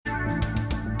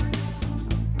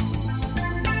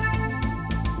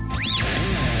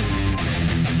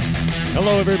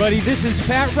Hello, everybody. This is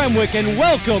Pat Renwick, and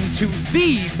welcome to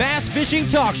the Bass Fishing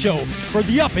Talk Show for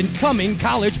the up-and-coming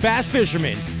college bass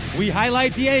fishermen. We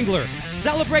highlight the angler,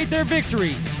 celebrate their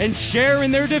victory, and share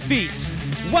in their defeats.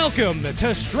 Welcome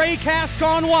to Stray Cast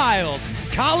Gone Wild,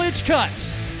 College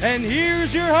Cuts. And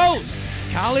here's your host,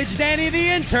 College Danny the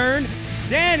intern,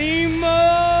 Danny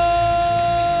Mohan.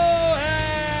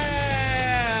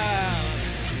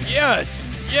 Yes.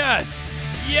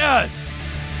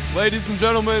 Ladies and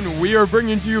gentlemen, we are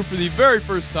bringing to you for the very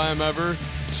first time ever,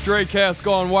 Stray Cast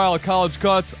Gone Wild College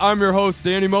Cuts. I'm your host,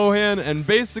 Danny Mohan, and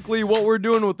basically what we're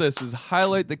doing with this is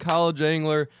highlight the college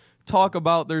angler, talk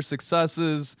about their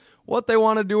successes, what they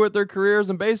want to do with their careers,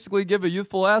 and basically give a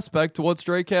youthful aspect to what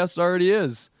Stray Cast already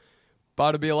is.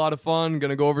 About to be a lot of fun, going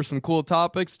to go over some cool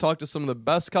topics, talk to some of the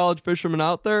best college fishermen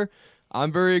out there.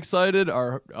 I'm very excited.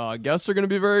 Our guests are going to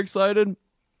be very excited.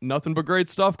 Nothing but great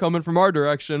stuff coming from our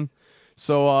direction.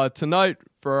 So tonight,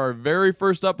 for our very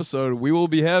first episode, we will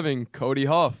be having Cody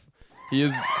Huff. He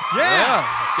is... Yeah!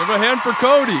 Give a hand for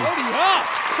Cody. Cody Huff!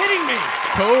 Kidding me!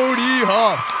 Cody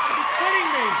Huff. Are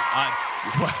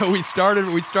you kidding me?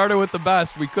 We started with the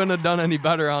best. We couldn't have done any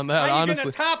better on that, How honestly. How you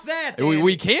going to top that,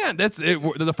 We can't. That's it.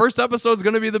 The first episode is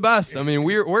going to be the best. I mean,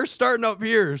 we're starting up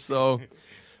here, so...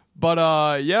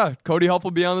 But, yeah, Cody Huff will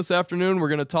be on this afternoon. We're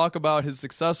going to talk about his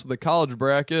success with the college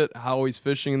bracket, how he's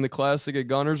fishing in the Classic at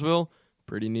Guntersville.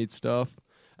 Pretty neat stuff.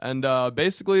 And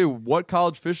basically what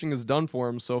college fishing has done for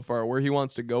him so far, where he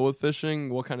wants to go with fishing,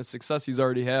 what kind of success he's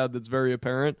already had that's very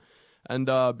apparent, and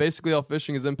basically how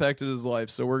fishing has impacted his life.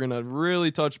 So we're going to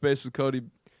really touch base with Cody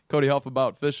Huff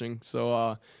about fishing.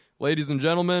 So, ladies and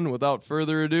gentlemen, without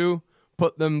further ado,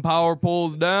 put them power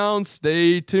poles down,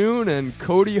 stay tuned, and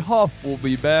Cody Huff will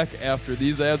be back after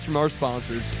these ads from our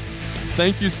sponsors.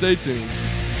 Thank you, stay tuned.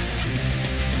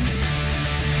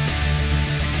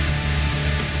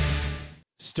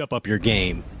 Step up your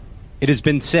game. It has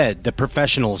been said that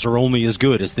professionals are only as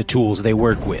good as the tools they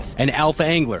work with, and Alpha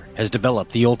Angler has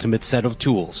developed the ultimate set of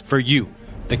tools for you,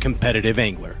 the competitive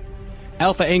angler.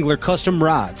 Alpha Angler custom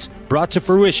rods, brought to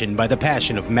fruition by the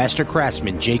passion of master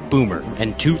craftsman Jake Boomer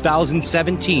and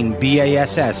 2017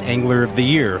 BASS Angler of the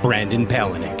Year Brandon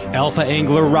Palaniuk. Alpha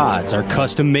Angler rods are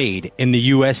custom made in the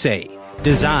USA,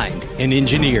 designed and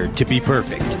engineered to be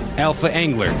perfect. Alpha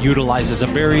Angler utilizes a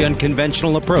very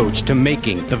unconventional approach to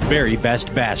making the very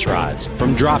best bass rods,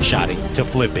 from drop shotting to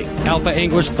flipping. Alpha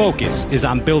Angler's focus is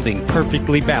on building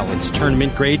perfectly balanced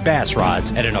tournament-grade bass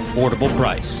rods at an affordable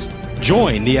price.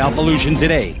 Join the Alphalution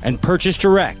today and purchase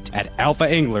direct at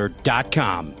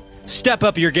alphaangler.com. Step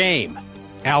up your game.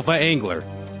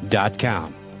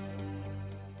 alphaangler.com.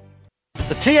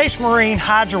 The TH Marine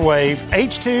Hydrowave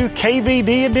H2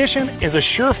 KVD Edition is a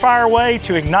surefire way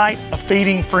to ignite a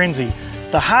feeding frenzy.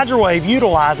 The Hydrowave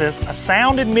utilizes a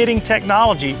sound-emitting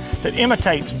technology that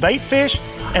imitates bait fish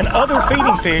and other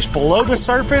feeding fish below the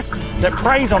surface that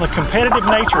preys on the competitive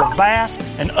nature of bass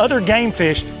and other game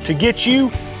fish to get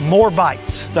you more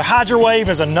bites. The Hydrowave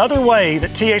is another way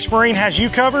that TH Marine has you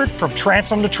covered from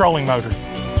transom to trolling motor.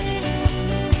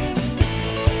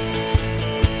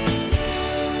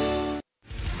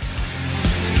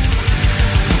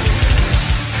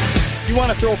 If you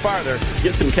want to throw farther,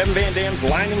 get some Kevin Van Dam's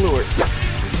line and lure.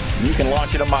 You can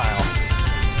launch it a mile.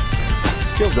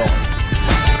 Still going.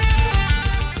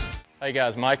 Hey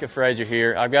guys, Micah Frazier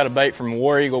here. I've got a bait from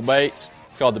War Eagle Baits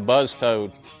called the Buzz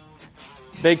Toad.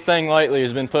 Big thing lately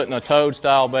has been putting a toad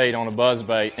style bait on a buzz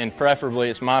bait, and preferably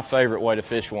it's my favorite way to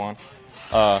fish one.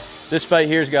 This bait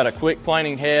here's got a quick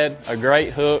planing head, a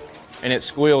great hook, and it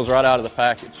squeals right out of the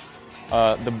package.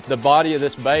 The body of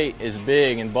this bait is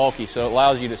big and bulky, so it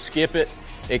allows you to skip it.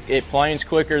 It planes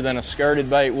quicker than a skirted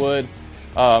bait would.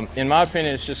 In my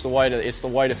opinion, it's just the way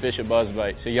to fish a buzz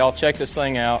bait. So y'all check this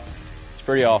thing out. It's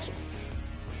pretty awesome.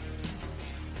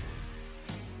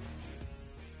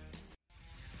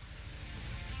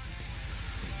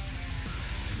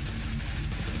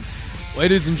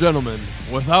 Ladies and gentlemen,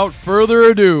 without further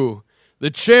ado,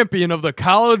 the champion of the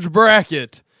college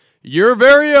bracket, your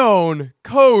very own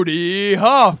Cody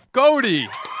Huff. Cody,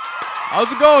 how's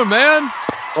it going, man?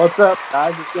 What's up,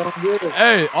 guys? It's going good.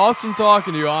 Hey, awesome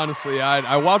talking to you, honestly.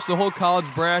 I watched the whole college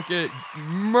bracket.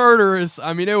 Murderous.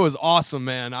 I mean, it was awesome,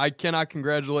 man. I cannot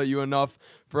congratulate you enough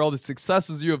for all the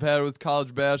successes you have had with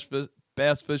college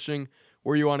bass fishing,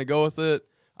 where you want to go with it.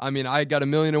 I mean, I got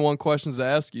 1,000,001 questions to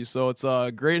ask you, so it's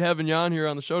great having you on here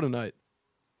on the show tonight.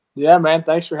 Yeah, man.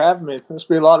 Thanks for having me. This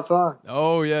will be a lot of fun.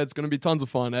 Oh, yeah, it's going to be tons of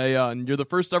fun. Hey, and you're the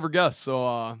first ever guest,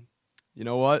 so you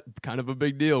know what? Kind of a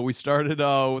big deal. We started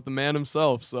with the man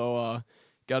himself, so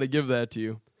got to give that to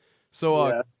you. So,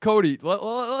 Yeah. Cody,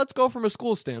 let's go from a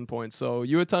school standpoint. So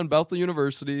you attend Bethel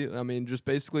University. I mean, just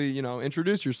basically,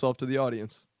 introduce yourself to the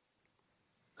audience.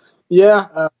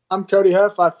 Yeah, I'm Cody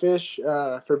Huff. I fish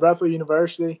for Bethel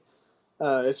University.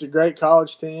 It's a great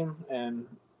college team, and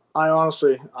I owe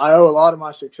a lot of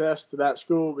my success to that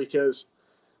school because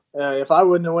if I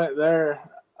wouldn't have went there,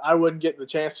 I wouldn't get the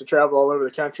chance to travel all over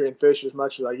the country and fish as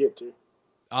much as I get to.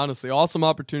 Honestly, awesome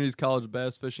opportunities college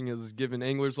bass fishing has given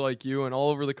anglers like you and all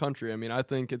over the country. I mean, I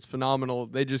think it's phenomenal.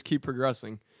 They just keep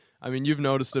progressing. I mean, you've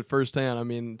noticed it firsthand. I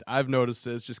mean, I've noticed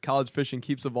it. It's just college fishing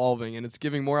keeps evolving, and it's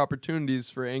giving more opportunities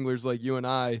for anglers like you and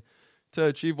I to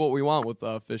achieve what we want with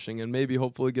fishing and maybe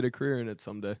hopefully get a career in it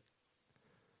someday.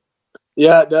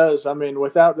 Yeah, it does. I mean,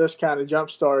 without this kind of jump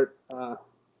start,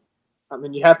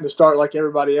 you have to start like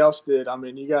everybody else did. I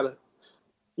mean, you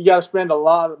gotta spend a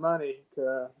lot of money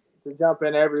to jump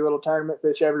in every little tournament,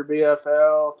 fish every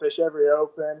BFL, fish every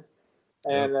Open,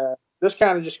 and this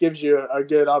kind of just gives you a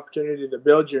good opportunity to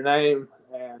build your name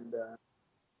and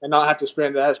not have to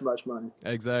spend as much money.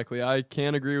 Exactly. I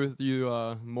can't agree with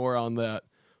you more on that.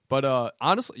 But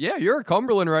honestly, yeah, you're at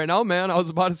Cumberland right now, man. I was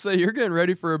about to say you're getting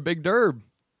ready for a big derb.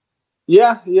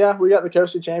 Yeah, we got the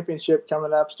Coastal Championship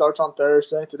coming up. Starts on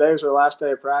Thursday. Today was our last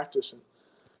day of practice. And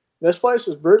this place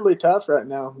is brutally tough right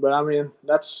now, but I mean,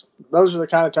 those are the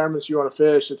kind of tournaments you want to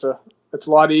fish. It's a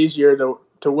lot easier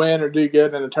to win or do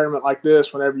good in a tournament like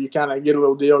this whenever you kind of get a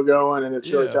little deal going, and it's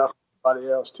really tough for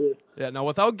everybody else too. Yeah. Now,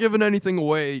 without giving anything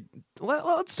away,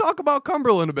 let's talk about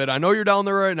Cumberland a bit. I know you're down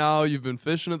there right now. You've been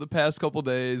fishing it the past couple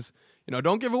days.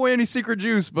 Don't give away any secret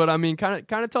juice, but I mean, kind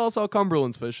of tell us how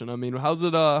Cumberland's fishing. I mean, how's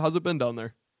it been down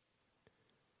there?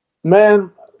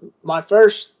 Man, my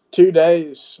first 2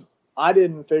 days, I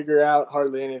didn't figure out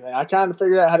hardly anything. I kind of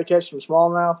figured out how to catch some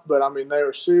smallmouth, but I mean, they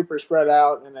were super spread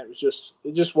out, and it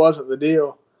just wasn't the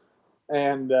deal.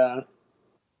 And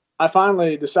I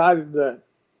finally decided that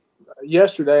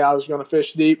yesterday I was going to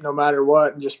fish deep no matter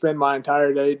what and just spend my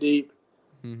entire day deep.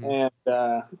 Mm-hmm.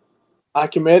 And I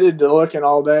committed to looking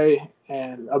all day,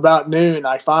 and about noon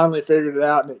I finally figured it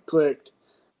out and it clicked.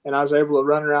 And I was able to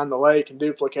run around the lake and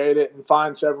duplicate it and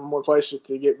find several more places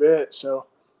to get bit. So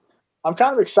I'm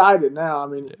kind of excited now. I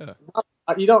mean,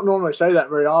 you don't normally say that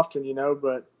very often,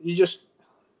 but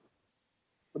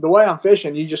the way I'm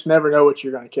fishing, you just never know what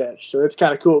you're going to catch. So it's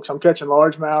kind of cool because I'm catching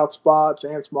largemouth, spots,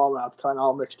 and smallmouth kind of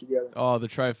all mixed together. Oh, the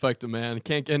trifecta, man.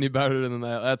 Can't get any better than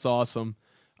that. That's awesome.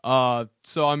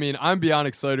 So I mean, I'm beyond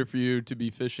excited for you to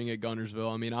be fishing at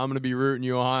Guntersville. I mean, I'm going to be rooting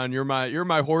you on. You're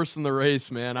my horse in the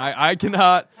race, man. I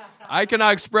cannot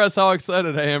express how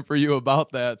excited I am for you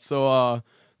about that. So,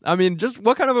 I mean, just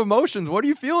what kind of emotions? What are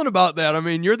you feeling about that? I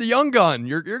mean, you're the young gun.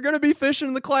 You're going to be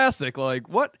fishing the Classic. Like,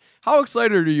 what? How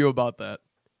excited are you about that?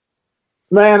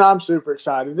 Man, I'm super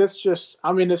excited.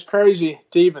 It's crazy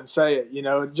to even say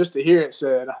it. Just to hear it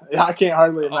said, I can't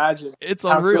hardly imagine. It's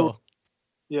unreal. Cool.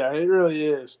 Yeah, it really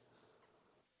is.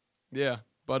 Yeah,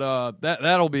 but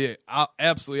that'll be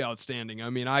absolutely outstanding. I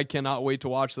mean, I cannot wait to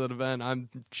watch that event. I'm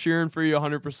cheering for you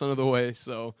 100% of the way,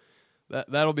 so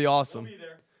that'll be awesome. We'll be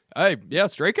there. Hey, yeah,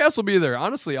 Straycast will be there.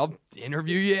 Honestly, I'll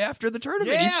interview you after the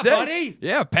tournament each day. Buddy.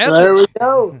 Yeah, there we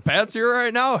go. Pat's here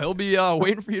right now. He'll be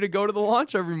waiting for you to go to the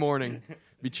launch every morning.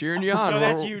 Be cheering you on. No,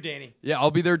 that's you, Danny. Yeah,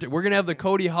 I'll be there. We're gonna have the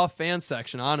Cody Huff fan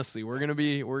section. Honestly, we're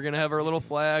gonna have our little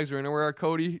flags. We're gonna wear our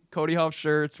Cody Huff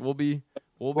shirts. We'll be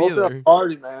there.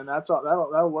 Party, man. That's all.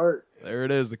 That'll work. There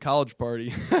it is, the college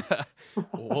party.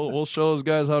 we'll show those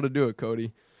guys how to do it,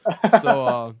 Cody.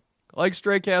 So, like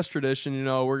Straycast tradition,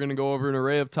 we're gonna go over an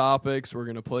array of topics. We're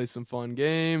gonna play some fun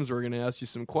games. We're gonna ask you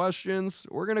some questions.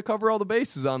 We're gonna cover all the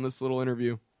bases on this little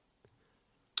interview.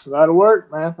 That'll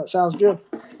work, man. That sounds good.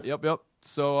 Yep.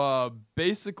 So,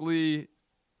 basically,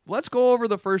 let's go over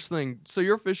the first thing. So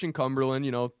you're fishing Cumberland,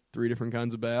 3 different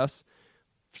kinds of bass.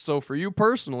 So for you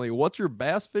personally, what's your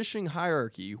bass fishing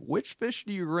hierarchy? Which fish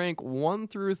do you rank 1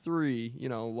 through 3?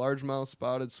 Largemouth,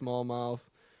 spotted, smallmouth.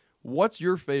 What's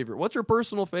your favorite? What's your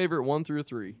personal favorite 1 through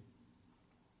 3?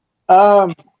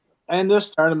 And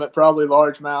this tournament, probably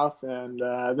largemouth, and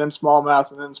then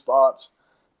smallmouth, and then spots.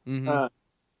 Mm-hmm.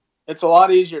 It's a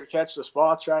lot easier to catch the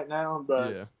spots right now,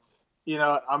 but yeah.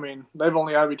 They've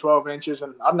only got to be 12 inches,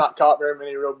 and I've not caught very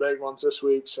many real big ones this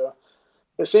week. So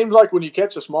it seems like when you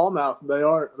catch a smallmouth, they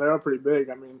are pretty big.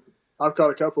 I mean, I've caught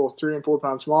a couple of 3 and 4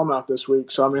 pound smallmouth this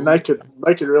week. So I mean, they could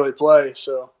really play.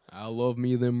 So I love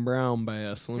me them brown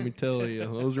bass. Let me tell you,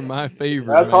 those are my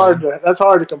favorite. That's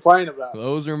hard to complain about.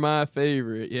 Those are my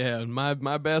favorite. Yeah,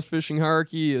 my bass fishing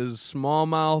hierarchy is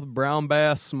smallmouth, brown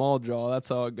bass, small jaw. That's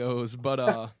how it goes.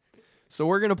 But so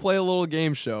we're gonna play a little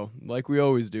game show like we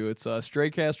always do. It's a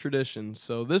Straycast tradition.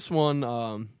 So this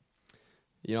one,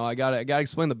 I gotta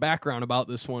explain the background about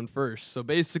this one first. So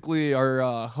basically,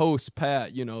 our host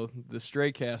Pat, the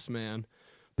Stray Cast man,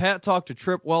 Pat talked to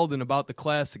Trip Weldon about the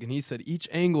Classic, and he said each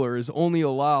angler is only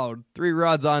allowed 3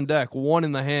 rods on deck, 1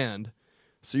 in the hand.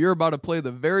 So you're about to play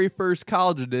the very first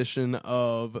college edition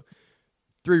of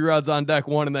 3 rods on deck,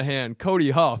 1 in the hand.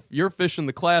 Cody Huff, you're fishing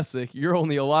the Classic. You're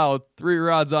only allowed 3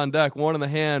 rods on deck, 1 in the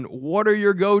hand. What are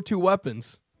your go-to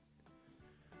weapons?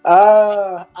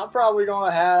 I'm probably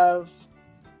gonna have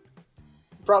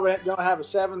a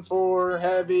 7.4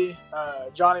 heavy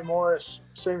Johnny Morris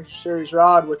Signature Series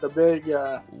rod with a big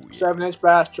 7-inch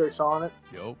bass tricks on it.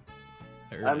 Yup.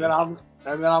 And then I'm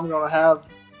gonna have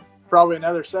probably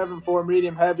another 7.4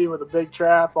 medium heavy with a big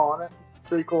trap on it,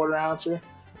 3/4 ouncer.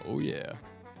 Oh yeah.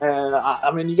 And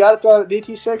I mean, you got to throw a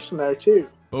DT6 in there too.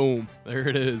 Boom. There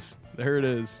it is.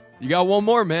 You got one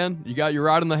more, man. You got your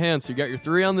rod in the hand, so you got your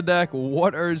 3 on the deck.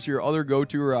 What is your other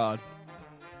go-to rod?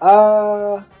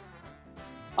 I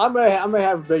may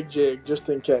have a big jig just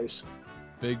in case.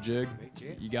 Big jig.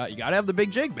 You got to have the big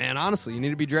jig, man. Honestly, you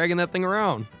need to be dragging that thing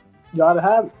around. Got to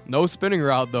have it. No spinning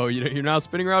rod though. You're not a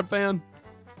spinning rod fan?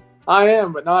 I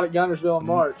am, but not at Guntersville in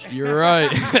March. You're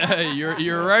right.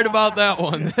 You're right about that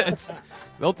one.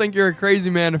 They'll think you're a crazy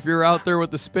man if you're out there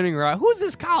with the spinning rod. Who's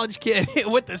this college kid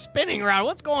with the spinning rod?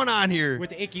 What's going on here?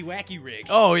 With the icky wacky rig.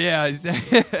 Oh, yeah. It's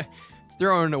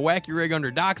throwing a wacky rig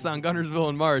under docks on Guntersville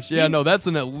in March. Yeah, no, that's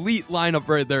an elite lineup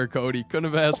right there, Cody.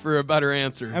 Couldn't have asked for a better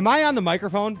answer. Am I on the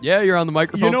microphone? Yeah, you're on the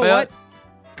microphone. You know Pat. what?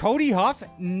 Cody Huff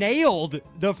nailed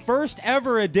the first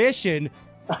ever edition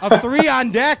of 3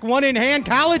 on deck, 1 in hand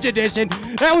college edition.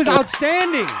 That was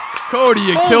outstanding. Cody,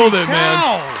 you Holy killed it, cow.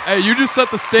 man. Hey, you just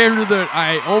set the standard that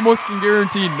I almost can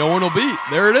guarantee no one will beat.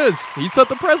 There it is. He set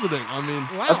the precedent. I mean,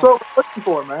 Wow. That's what we're looking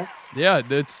for, man. yeah,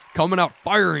 it's coming out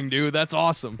firing, dude. That's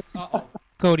awesome.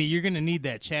 Cody, you're going to need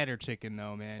that chatter chicken,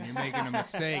 though, man. You're making a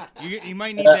mistake. You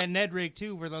might need that Ned rig,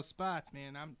 too, for those spots,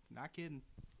 man. I'm not kidding.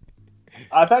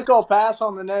 I think I'll pass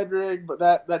on the Ned rig, but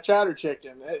that chatter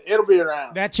chicken, it'll be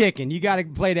around. That chicken. You got to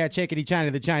play that chickadee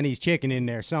China, the Chinese chicken in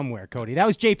there somewhere, Cody. That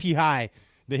was JP High,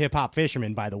 the hip-hop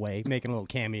fisherman, by the way, making a little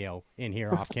cameo in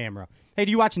here off camera. Hey,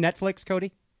 do you watch Netflix,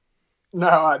 Cody? No,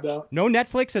 I don't. No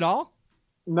Netflix at all?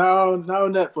 No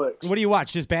Netflix. What do you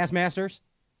watch? Just Bassmasters?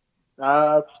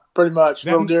 Pretty much.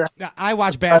 Little deer. I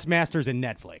watch Bassmasters and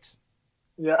Netflix.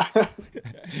 Yeah.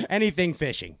 Anything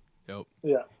fishing. Yep.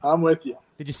 Yeah, I'm with you.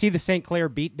 Did you see the St. Clair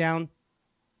beatdown?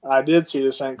 I did see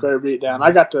the St. Clair beatdown.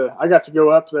 I got to go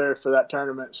up there for that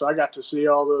tournament, so I got to see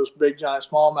all those big giant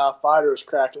smallmouth fighters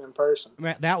cracking in person.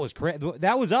 Man, that was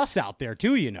that was us out there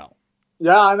too, you know.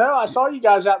 Yeah, I know. I saw you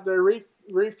guys out there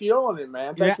refueling it,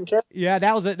 man. Taking care. Yeah,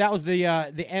 that was the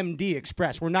MD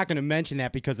Express. We're not going to mention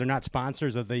that because they're not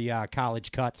sponsors of the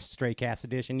College Cuts Stray Cast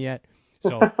edition yet.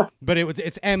 So, but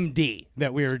it's MD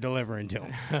that we were delivering to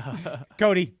them.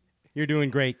 Cody, you're doing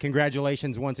great.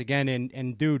 Congratulations once again,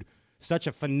 and dude, such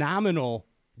a phenomenal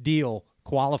deal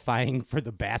qualifying for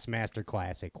the Bassmaster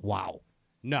Classic. Wow,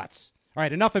 nuts. All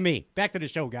right, enough of me. Back to the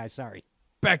show, guys. Sorry.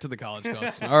 Back to the college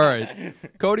cuts. All right.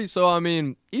 Cody, so, I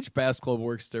mean, each bass club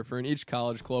works different. Each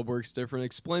college club works different.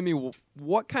 Explain me,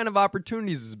 what kind of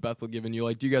opportunities is Bethel giving you?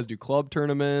 Like, do you guys do club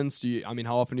tournaments?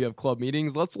 How often do you have club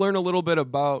meetings? Let's learn a little bit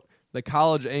about the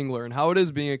college angler and how it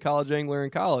is being a college angler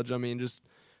in college. I mean, just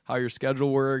how your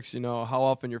schedule works, how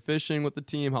often you're fishing with the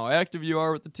team, how active you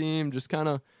are with the team. Just kind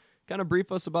of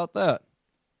brief us about that.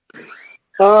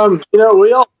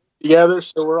 We all together,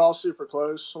 so we're all super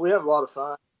close. We have a lot of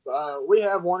fun. We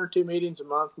have 1 or 2 meetings a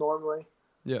month normally.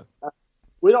 Yeah.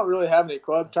 We don't really have any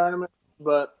club tournaments,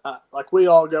 but we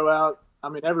all go out. I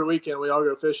mean, every weekend we all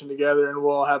go fishing together, and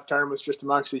we'll all have tournaments just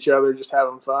amongst each other, just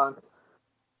having fun.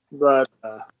 But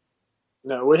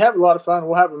no, we have a lot of fun.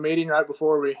 We'll have a meeting right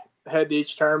before we head to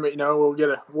each tournament. We'll get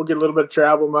a little bit of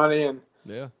travel money, and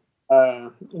yeah,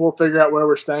 we'll figure out where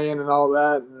we're staying and all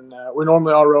that. And we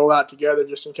normally all roll out together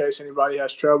just in case anybody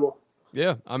has trouble.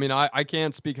 Yeah, I mean, I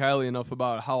can't speak highly enough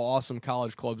about how awesome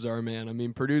college clubs are, man. I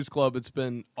mean, Purdue's club, it's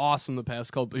been awesome the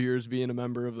past couple of years being a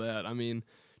member of that. I mean,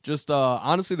 just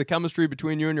honestly, the chemistry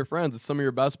between you and your friends, it's some of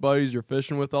your best buddies you're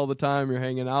fishing with all the time, you're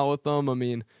hanging out with them. I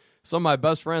mean, some of my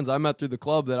best friends I met through the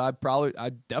club that I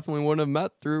definitely wouldn't have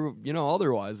met through,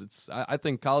 otherwise. I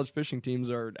think college fishing teams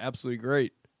are absolutely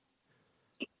great.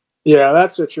 Yeah,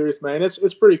 that's the truth, man.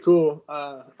 It's pretty cool.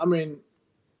 I mean,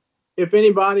 if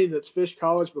anybody that's fished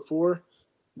college before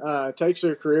takes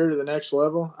their career to the next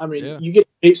level, I mean, You get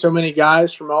to meet so many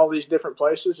guys from all these different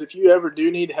places. If you ever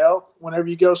do need help whenever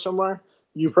you go somewhere,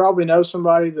 you probably know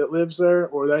somebody that lives there,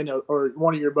 or they know, or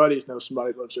one of your buddies knows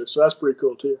somebody that lives there. So that's pretty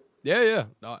cool too. Yeah.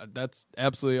 That's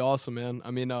absolutely awesome, man.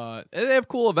 I mean, they have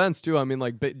cool events too. I mean,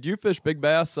 like, do you fish big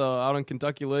bass out on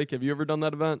Kentucky Lake? Have you ever done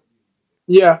that event?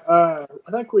 Yeah, I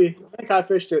think I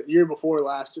fished it the year before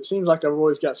last. It seems like I've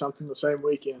always got something the same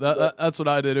weekend. That's what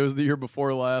I did. It was the year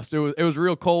before last. It was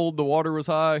real cold. The water was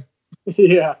high.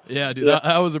 Yeah, dude, yeah.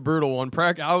 That was a brutal one.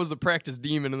 I was a practice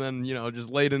demon, and then just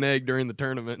laid an egg during the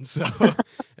tournament. So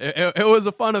it was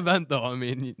a fun event, though. I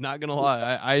mean, not gonna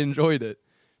lie, I enjoyed it.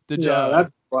 Did you? That's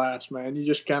a blast, man. You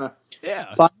just kind of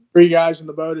Yeah. find 3 guys in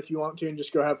the boat if you want to, and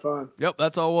just go have fun. Yep,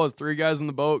 that's all it was. 3 guys in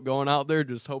the boat going out there,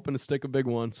 just hoping to stick a big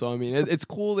one. So I mean, it's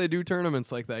cool they do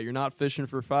tournaments like that. You're not fishing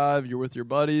for 5. You're with your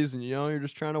buddies, and you're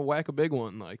just trying to whack a big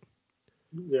one, like.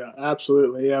 Yeah,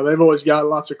 absolutely. Yeah, they've always got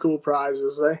lots of cool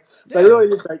prizes. They really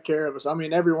do take care of us. I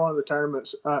mean, every one of the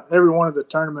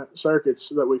tournament circuits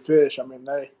that we fish, I mean,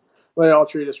 they all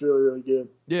treat us really, really good.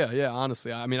 Yeah.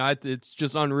 Honestly, I mean, it's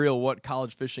just unreal what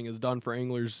college fishing has done for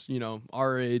anglers,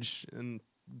 our age, and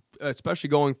especially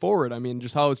going forward. I mean,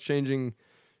 just how it's changing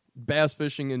bass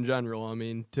fishing in general. I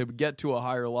mean, to get to a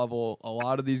higher level, a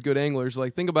lot of these good anglers,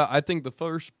 like, I think the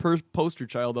first poster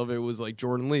child of it was like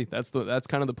Jordan Lee. That's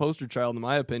kind of the poster child in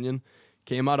my opinion.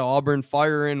 Came out of Auburn,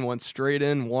 firing, went straight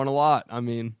in, won a lot. I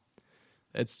mean,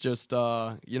 it's just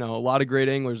a lot of great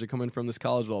anglers are coming from this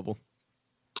college level.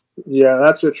 Yeah,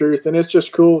 that's the truth, and it's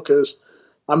just cool because,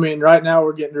 I mean, right now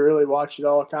we're getting to really watch it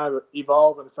all kind of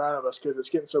evolve in front of us because it's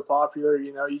getting so popular.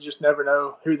 You just never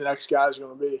know who the next guy is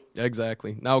going to be.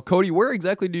 Exactly. Now, Cody, where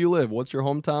exactly do you live? What's your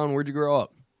hometown? Where'd you grow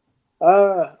up?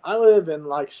 I live in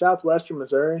southwestern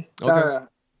Missouri, kind of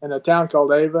in a town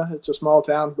called Ava. It's a small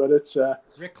town, but it's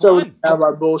over down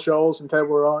by Bull Shoals and Table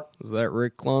Rock. Is that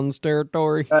Rick Clunn's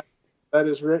territory? That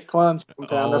is Rick Clunn's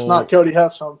hometown. That's not Cody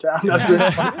Huff's hometown. That's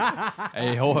Rick.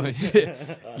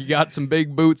 Hey, you got some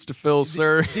big boots to fill,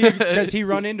 sir. Does he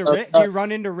run into Rick? Do you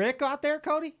run into Rick out there,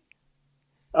 Cody?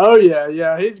 Oh,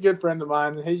 yeah. He's a good friend of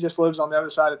mine. He just lives on the other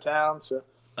side of town. So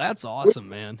that's awesome,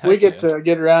 man. We get to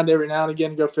get around every now and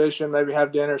again, go fishing, maybe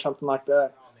have dinner or something like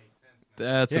that.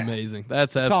 That's amazing.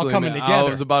 That's absolutely all coming amazing. together. I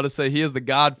was about to say he is the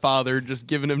godfather, just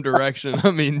giving him direction.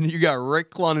 I mean, you got Rick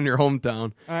Clunn in your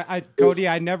hometown. Cody,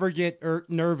 I never get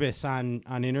nervous on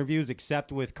interviews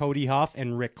except with Cody Huff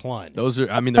and Rick Clunn. Those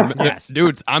are, I mean,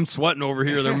 dudes, I'm sweating over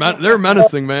here. They're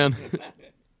menacing, man.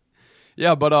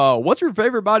 Yeah, but what's your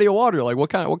favorite body of water? Like, what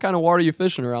kind of water are you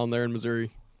fishing around there in Missouri?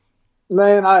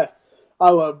 Man, I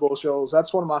love Bull Shoals.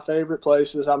 That's one of my favorite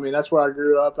places. I mean, that's where I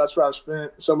grew up. That's where I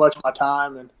spent so much of my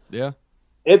time. And yeah,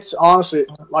 it's honestly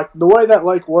like the way that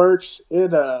lake works.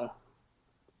 It's a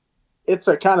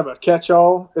kind of a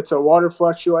catch-all. It's a water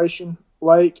fluctuation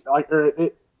lake.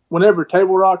 Whenever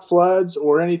Table Rock floods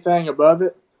or anything above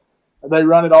it, they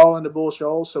run it all into Bull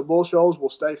Shoals. So Bull Shoals will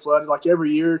stay flooded. Like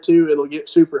every year or two, it'll get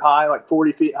super high, like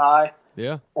 40 feet high.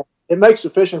 Yeah, it makes the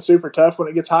fishing super tough when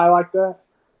it gets high like that.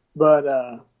 But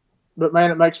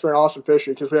man, it makes for an awesome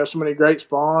fishery because we have so many great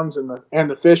spawns, and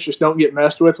the fish just don't get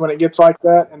messed with when it gets like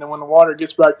that. And then when the water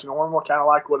gets back to normal, kind of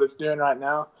like what it's doing right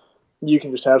now, you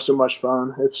can just have so much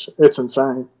fun. It's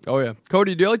insane. Oh yeah,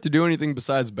 Cody, do you like to do anything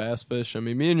besides bass fish? I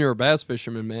mean, me and you're a bass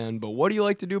fisherman, man. But what do you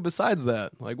like to do besides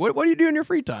that? Like, what do you do in your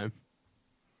free time?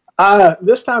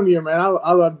 This time of year, man,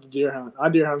 I love to deer hunt. I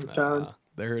deer hunt a ton.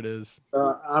 There it is.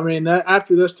 I mean,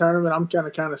 after this tournament, I'm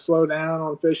kind of slow down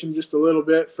on fishing just a little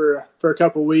bit for a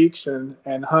couple weeks and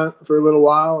hunt for a little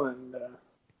while and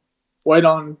wait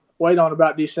on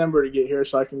about December to get here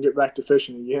so I can get back to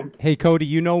fishing again. Hey,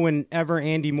 Cody, whenever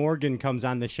Andy Morgan comes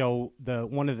on the show,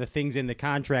 one of the things in the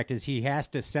contract is he has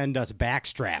to send us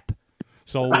backstrap.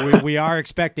 So we are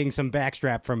expecting some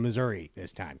backstrap from Missouri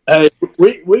this time. Hey,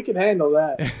 we can handle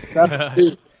that.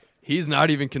 That's He's not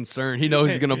even concerned. He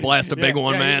knows he's going to blast a big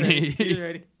one, man. He's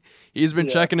ready. He's been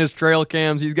checking his trail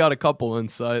cams. He's got a couple in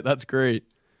sight. That's great.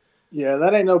 Yeah,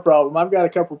 that ain't no problem. I've got a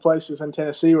couple places in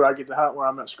Tennessee where I get to hunt where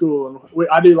I'm at school, and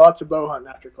I do lots of bow hunting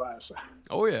after class.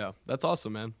 Oh, yeah. That's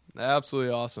awesome, man.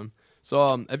 Absolutely awesome.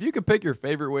 So if you could pick your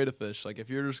favorite way to fish, like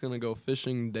if you're just going to go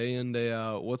fishing day in, day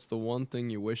out, what's the one thing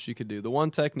you wish you could do? The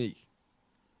one technique?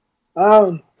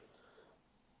 I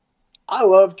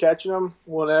love catching them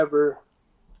whenever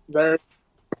there's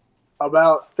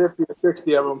about 50 or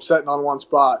 60 of them sitting on one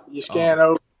spot. You scan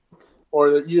over, or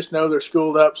you just know they're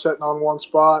schooled up sitting on one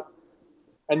spot,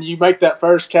 and you make that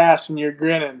first cast and you're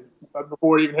grinning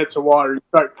before it even hits the water. You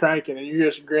start cranking and you're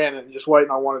just grinning and just waiting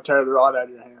on one to tear the rod out of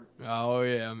your hand. Oh,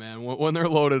 yeah, man. When they're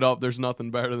loaded up, there's nothing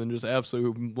better than just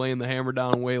absolutely laying the hammer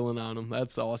down and wailing on them.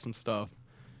 That's awesome stuff.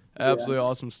 Absolutely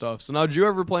awesome stuff. So now, did you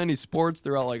ever play any sports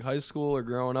throughout like high school or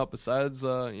growing up besides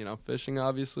fishing,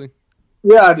 obviously?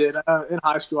 Yeah, I did. In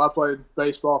high school, I played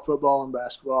baseball, football, and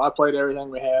basketball. I played everything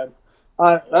we had.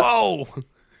 Whoa!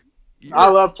 I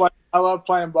love playing. I love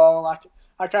playing ball.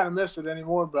 I kind of miss it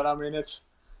anymore, but I mean it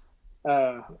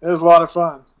was a lot of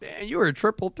fun. Man, you were a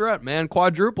triple threat, man.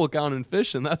 Quadruple counting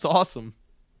fishing. That's awesome.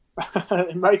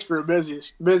 It makes for a busy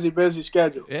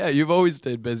schedule. Yeah, you've always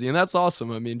stayed busy, and that's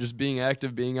awesome. I mean, just being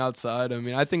active, being outside. I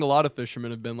mean, I think a lot of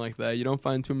fishermen have been like that. You don't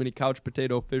find too many couch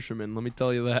potato fishermen. Let me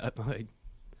tell you that. Like,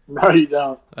 no, you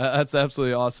don't. That's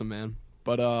absolutely awesome, man.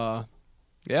 But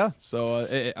yeah.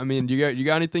 So I mean, you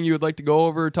got anything you would like to go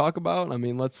over or talk about? I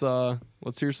mean, let's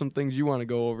hear some things you want to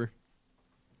go over.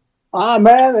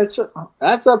 Man,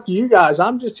 that's up to you guys.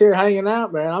 I'm just here hanging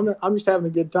out, man. I'm just having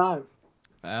a good time.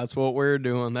 That's what we're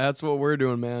doing.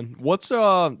 Man. What's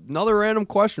another random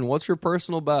question? What's your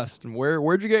personal best? And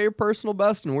where'd you get your personal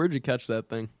best? And where'd you catch that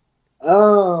thing?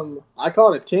 I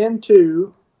caught a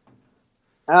 10-2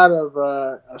 out of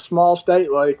a small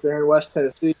state lake there in West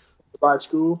Tennessee by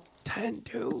school.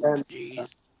 10-2. Jeez.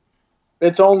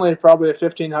 It's only probably a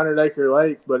 1,500-acre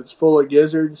lake, but it's full of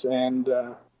gizzards, and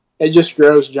it just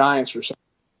grows giants for some.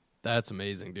 That's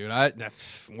amazing, dude.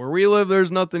 Where we live,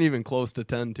 there's nothing even close to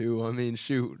 10-2. I mean,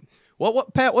 shoot.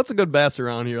 What, Pat? What's a good bass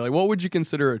around here? Like, what would you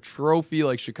consider a trophy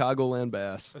like Chicagoland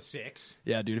bass? A 6.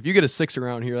 Yeah, dude. If you get a 6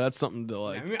 around here, that's something to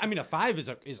like. I mean, a 5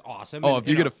 is awesome. Oh, if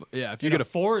you get a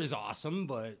 4 is awesome,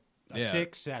 but a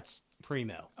 6, that's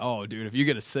primo. Oh, dude, if you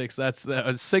get a 6,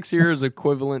 a 6 here is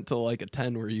equivalent to like a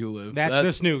 10 where you live. That's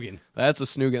the Snoogan. That's a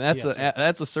Snoogan.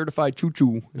 That's a certified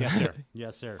choo-choo. Yes, sir.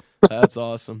 Yes, sir. That's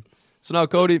awesome. So now,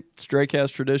 Cody, Stray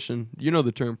Cast tradition. You know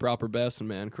the term proper bassin'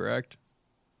 man, correct?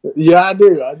 Yeah, I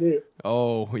do.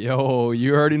 Oh, you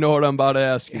already know what I'm about to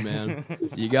ask you, man.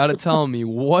 You got to tell me,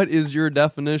 what is your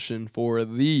definition for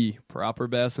the proper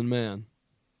bassin' man?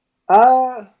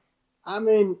 I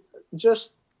mean, just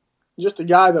a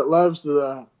guy that loves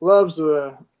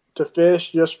to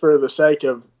fish just for the sake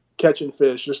of catching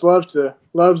fish. Just loves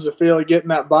the feel of getting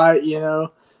that bite, you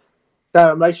know. Kind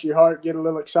of makes your heart get a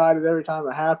little excited every time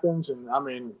it happens. And, I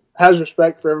mean, has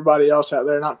respect for everybody else out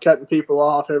there, not cutting people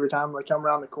off every time they come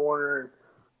around the corner and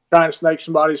trying to snake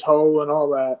somebody's hole and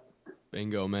all that.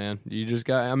 Bingo, man. You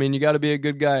got to be a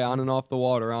good guy on and off the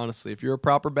water, honestly. If you're a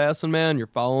proper bassin' man, you're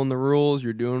following the rules,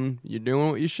 you're doing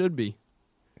what you should be.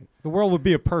 The world would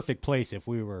be a perfect place if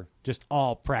we were just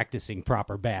all practicing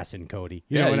proper bassin', Cody.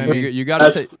 You know what I mean? You got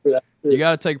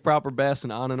to take proper bassin'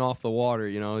 on and off the water.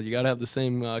 You know, you got to have the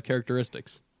same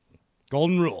characteristics.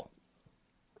 Golden rule.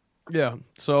 Yeah.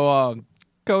 So,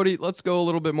 Cody, let's go a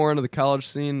little bit more into the college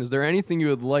scene. Is there anything you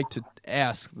would like to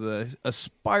ask the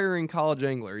aspiring college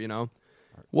angler? You know,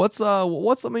 what's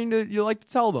something that you like to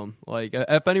tell them? Like,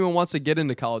 if anyone wants to get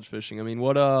into college fishing, I mean,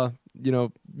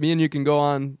 me and you can go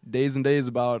on days and days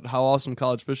about how awesome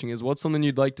college fishing is. What's something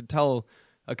you'd like to tell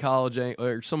a college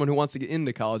angler or someone who wants to get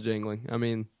into college angling? I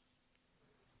mean,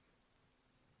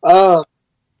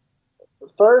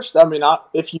 first, I mean,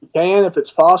 if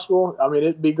it's possible, I mean,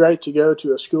 it'd be great to go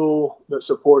to a school that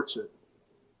supports it.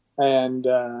 And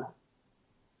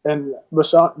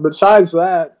besides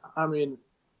that, I mean,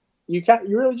 you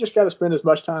really just got to spend as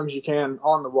much time as you can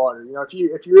on the water. You know, if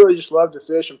you really just love to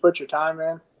fish and put your time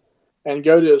in and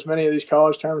go to as many of these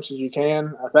college tournaments as you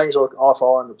can, things will all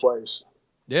fall into place.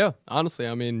 Yeah, honestly,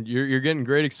 I mean, you're getting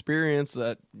great experience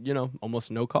at, you know,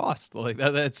 almost no cost. Like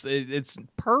it's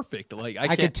perfect. Like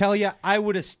I could tell you, I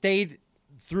would have stayed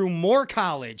through more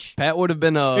college. Pat would have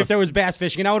been if there was bass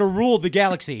fishing, and I would have ruled the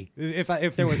galaxy if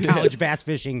there was college bass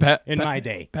fishing in my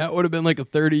day. Pat would have been like a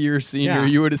 30-year senior. Yeah.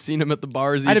 You would have seen him at the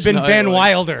bars. I'd have been Van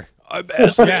Wilder. I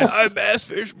bass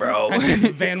fish, bro.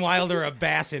 Van Wilder a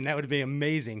bassin'. That would be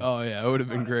amazing. Oh yeah, it would have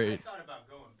been great. I thought about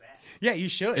going back. Yeah, you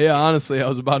should. Yeah, honestly, I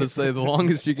was about to say the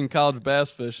longest you can college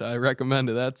bass fish, I recommend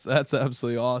it. That's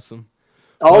absolutely awesome.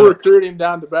 I'll recruit him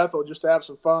down to Bethel just to have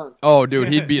some fun. Oh, dude,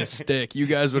 he'd be a stick. You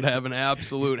guys would have an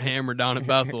absolute hammer down at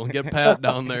Bethel and get Pat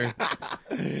down there.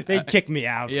 They'd kick me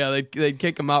out. Yeah, they'd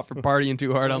kick him out for partying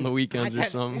too hard on the weekends or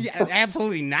something. Yeah,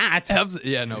 absolutely not.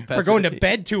 Yeah, no, Pat's for going to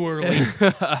bed too early.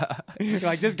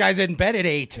 Like, this guy's in bed at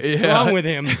 8. What's wrong with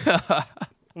him?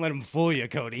 Let him fool you,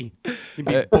 Cody. You'd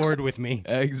be bored with me.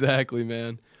 Exactly,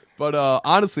 man. But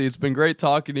honestly, it's been great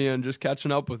talking to you and just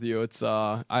catching up with you. It's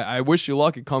I wish you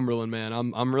luck at Cumberland, man.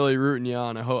 I'm really rooting you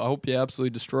on. I hope you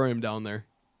absolutely destroy him down there.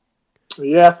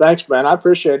 Yeah, thanks, man. I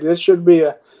appreciate it. It should be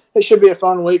a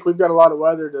fun week. We've got a lot of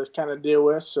weather to kind of deal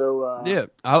with. So yeah,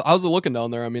 how's it looking down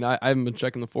there? I mean, I haven't been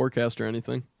checking the forecast or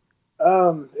anything.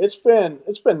 It's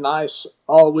been nice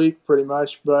all week pretty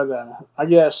much, but I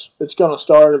guess it's going to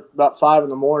start about 5 in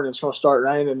the morning. It's going to start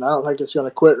raining. I don't think it's going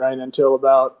to quit raining until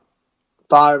about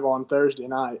 5 on Thursday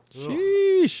night.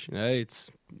 Sheesh. Hey, it's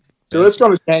So it's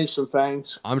going to change some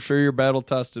things. I'm sure you're battle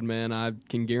tested, man. I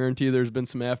can guarantee there's been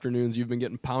some afternoons you've been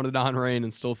getting pounded on rain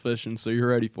and still fishing, so you're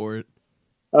ready for it.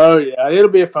 Oh, yeah. It'll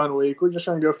be a fun week. We're just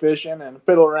going to go fishing and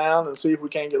fiddle around and see if we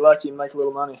can't get lucky and make a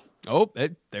little money. Oh,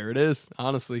 there it is.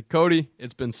 Honestly, Cody,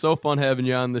 it's been so fun having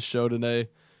you on this show today.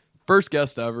 First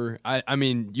guest ever. I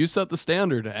mean, you set the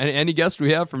standard. Any guest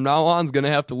we have from now on is going to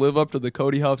have to live up to the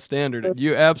Cody Huff standard.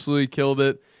 You absolutely killed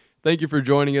it. Thank you for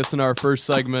joining us in our first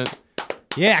segment.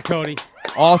 Yeah, Cody.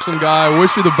 Awesome guy.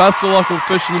 Wish you the best of luck with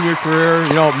fishing in your career.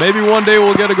 You know, maybe one day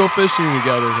we'll get to go fishing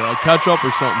together, catch up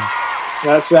or something.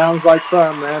 That sounds like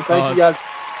fun, man. Thank you guys for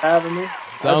having me.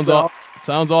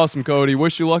 Sounds awesome, Cody.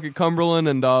 Wish you luck at Cumberland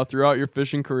and throughout your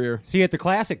fishing career. See you at the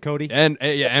Classic, Cody. And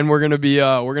we're gonna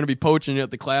be poaching you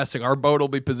at the Classic. Our boat will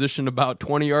be positioned about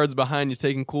 20 yards behind you,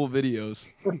 taking cool videos.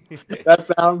 That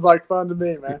sounds like fun to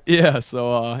me, man. Yeah.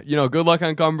 So good luck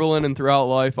on Cumberland and throughout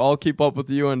life. I'll keep up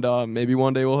with you, and maybe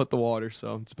one day we'll hit the water.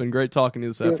 So it's been great talking to you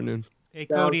this afternoon. Hey,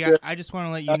 Cody, I just want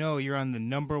to let you know you're on the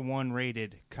 #1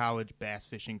 rated college bass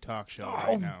fishing talk show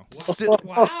right now.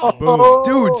 Wow.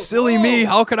 Dude, silly me.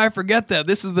 How could I forget that?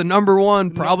 This is the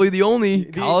 #1, probably the only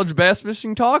college bass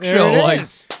fishing talk show.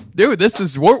 Dude, this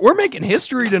is we're making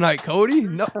history tonight, Cody.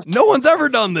 No one's ever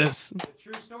done this.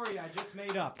 True story I just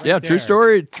made up. Yeah, true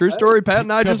story. Pat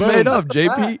and I just made up.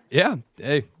 JP, yeah.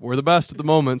 Hey, we're the best at the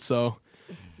moment, so.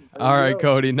 All right,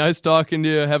 Cody. Nice talking to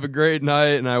you. Have a great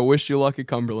night, and I wish you luck at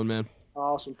Cumberland, man.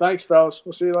 Awesome. Thanks, fellas.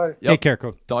 We'll see you later. Yep. Take care,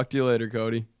 Cody. Talk to you later,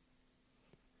 Cody.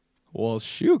 Well,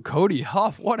 shoot, Cody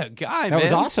Huff. What a guy, man. That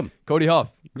was awesome. Cody Huff.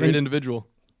 Great individual.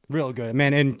 Real good,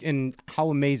 man. And how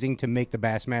amazing to make the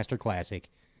Bassmaster Classic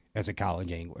as a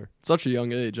college angler. Such a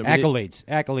young age. I mean,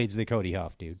 Accolades to Cody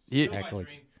Huff, dude.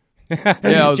 Accolades.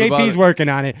 Yeah, JP's working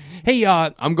on it. Hey,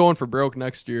 I'm going for broke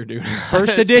next year, dude.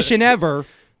 First edition ever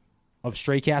of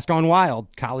Stray Cast Gone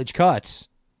Wild, College Cuts.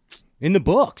 In the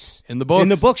books. In the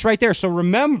books right there. So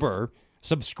remember,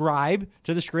 subscribe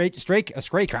to the Stray Cast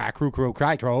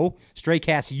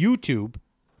YouTube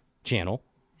channel,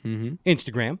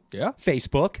 Instagram,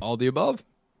 Facebook. All the above.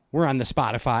 We're on the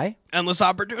Spotify. Endless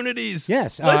opportunities.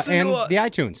 Yes, and the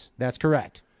iTunes. That's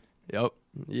correct. Yep.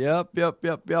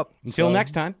 Until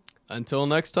next time. Until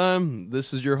next time,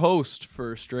 this is your host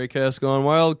for Stray Cast Gone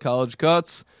Wild, College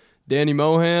Cuts, Danny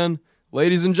Mohan.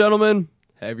 Ladies and gentlemen,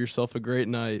 have yourself a great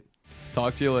night.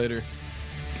 Talk to you later.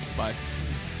 Bye.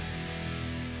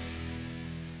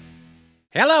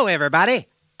 Hello, everybody.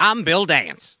 I'm Bill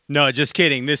Dance. No, just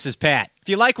kidding. This is Pat. If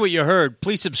you like what you heard,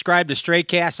 please subscribe to Stray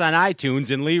Cast on iTunes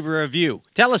and leave a review.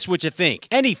 Tell us what you think.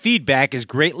 Any feedback is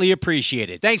greatly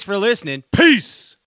appreciated. Thanks for listening. Peace!